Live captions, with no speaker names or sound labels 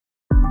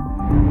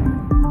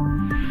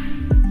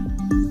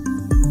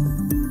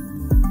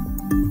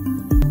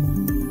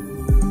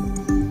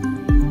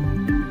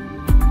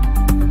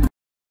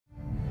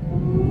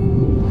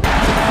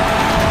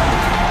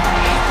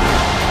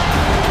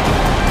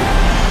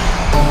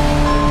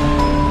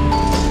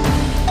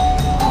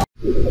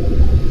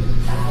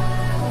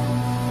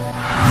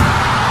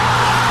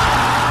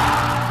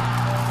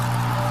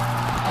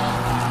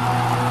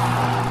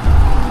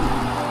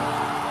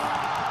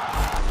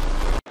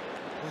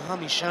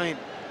Hussain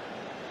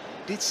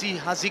did see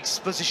Hazik's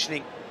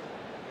positioning.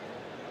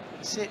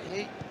 He said,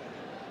 hey,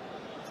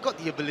 I've got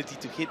the ability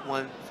to hit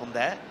one from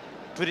there,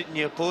 put it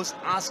near post,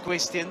 ask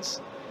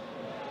questions.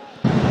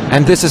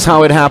 And this is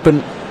how it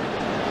happened.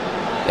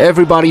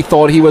 Everybody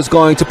thought he was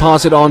going to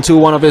pass it on to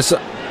one of his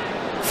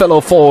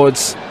fellow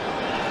forwards.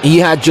 He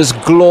had just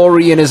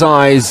glory in his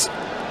eyes.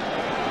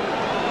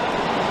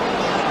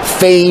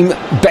 Fame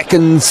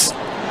beckons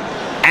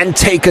and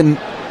taken.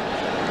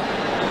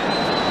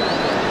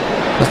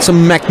 That's a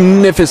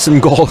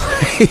magnificent goal.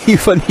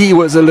 Even he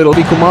was a little...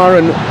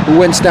 Kumaran, who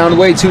went down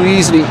way too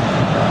easily.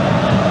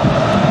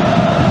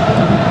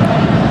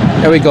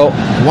 There we go.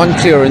 One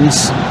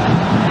clearance.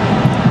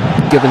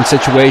 Given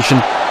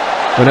situation,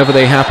 whenever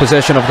they have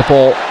possession of the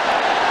ball.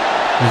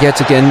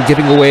 Yet again,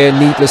 giving away a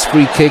needless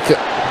free kick.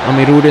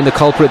 Amiruddin, the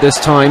culprit this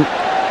time.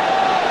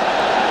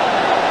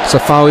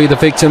 Safawi, the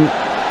victim.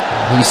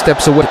 He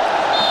steps away.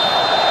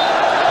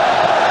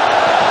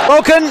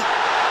 Broken.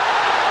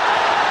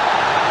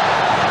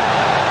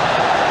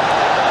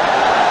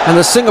 And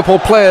the Singapore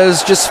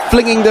players just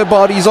flinging their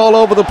bodies all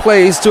over the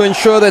place to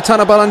ensure that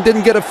Tanabalan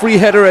didn't get a free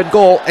header at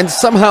goal, and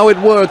somehow it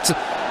worked.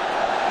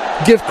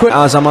 Give credit.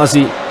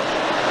 Azamazi.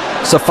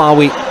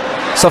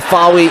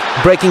 Safawi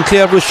breaking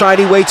clear of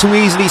Rushaidi way too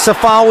easily.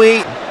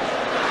 Safawi.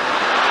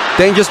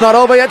 Danger's not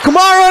over yet.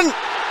 Kumaran!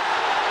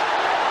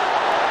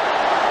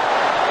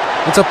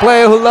 It's a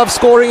player who loves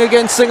scoring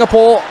against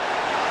Singapore.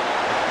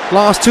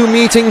 Last two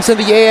meetings in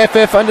the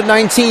AFF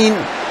under-19.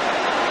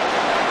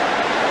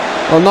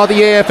 Well, not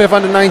the AFF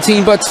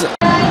under-19, but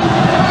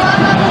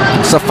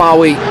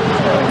Safawi.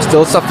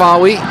 Still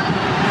Safawi.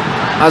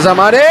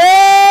 Azamade!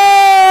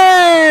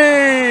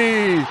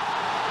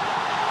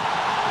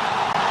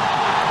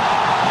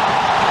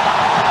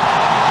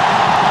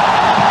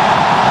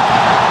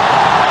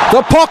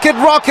 The pocket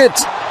rocket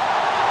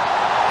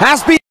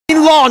has been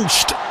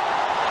launched.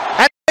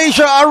 And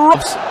Malaysia are...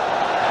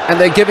 And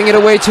they're giving it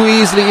away too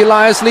easily.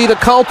 Elias Lee, the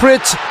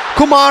culprit.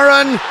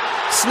 Kumaran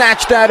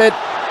snatched at it.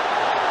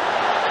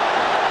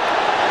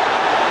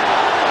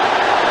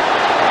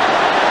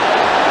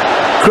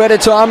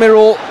 Credit to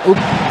Amirul, who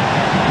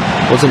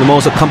wasn't the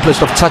most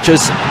accomplished of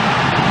touches.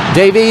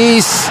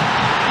 Davies.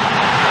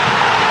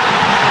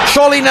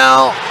 Surely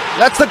now,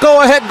 that's the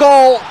go-ahead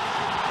goal.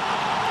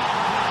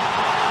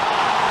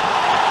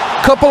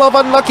 Couple of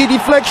unlucky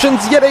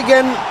deflections yet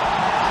again,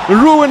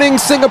 ruining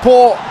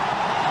Singapore.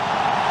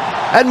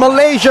 And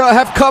Malaysia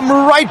have come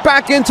right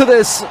back into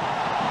this.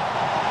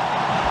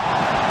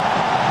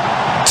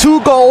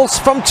 2 goals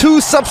from 2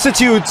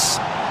 substitutes.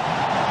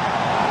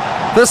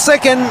 The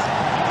second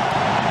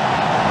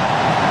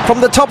from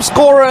the top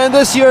scorer in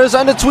this year's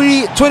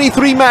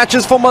under-23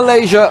 matches for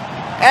Malaysia.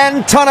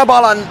 And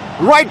Tanabalan,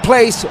 right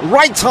place,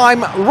 right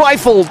time,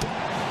 rifled.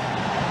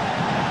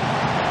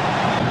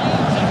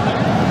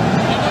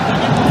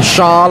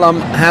 Shah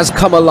Alam has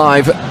come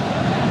alive,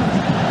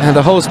 and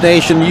the host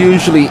nation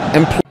usually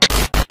employs